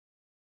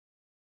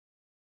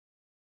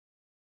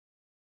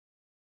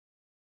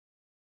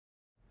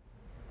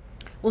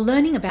Well,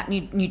 learning about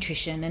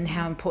nutrition and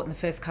how important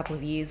the first couple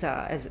of years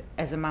are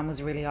as a mum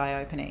was really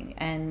eye-opening.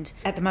 And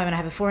at the moment I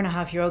have a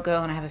 4.5-year-old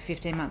girl and I have a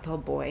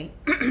 15-month-old boy.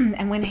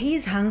 And when he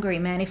is hungry,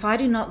 man, if I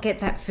do not get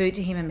that food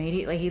to him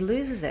immediately, he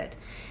loses it.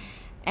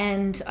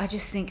 And I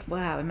just think,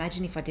 wow,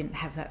 imagine if I didn't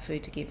have that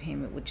food to give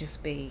him. It would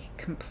just be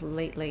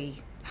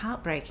completely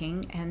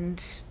heartbreaking.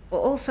 And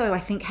also I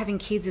think having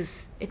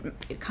kids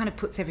it kind of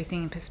puts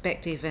everything in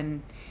perspective,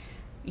 and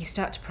you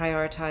start to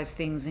prioritize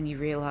things and you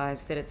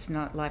realize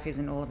that life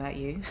isn't all about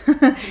you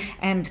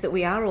and that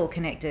we are all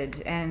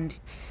connected. And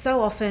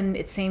so often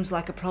it seems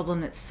like a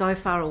problem that's so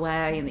far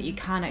away and that you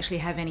can't actually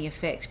have any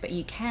effect, but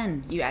you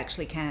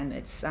actually can.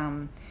 It's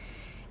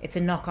a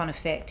knock-on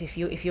effect. If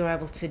you're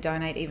able to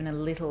donate even a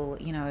little,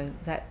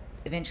 that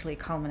eventually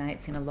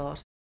culminates in a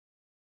lot.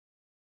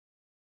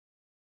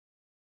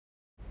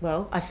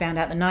 Well, I found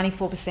out that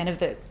 94% of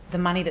the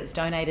money that's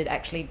donated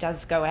actually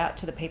does go out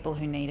to the people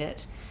who need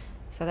it.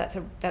 So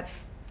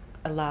that's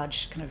a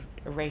large kind of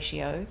a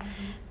ratio.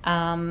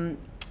 I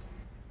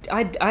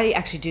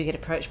actually do get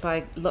approached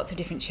by lots of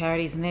different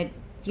charities, and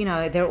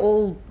they're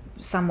all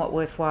somewhat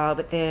worthwhile,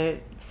 but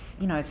there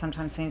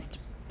sometimes seems to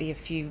be a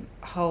few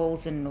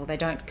holes, or they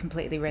don't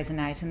completely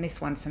resonate. And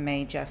this one for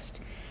me just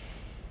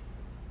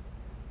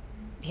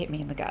hit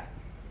me in the gut.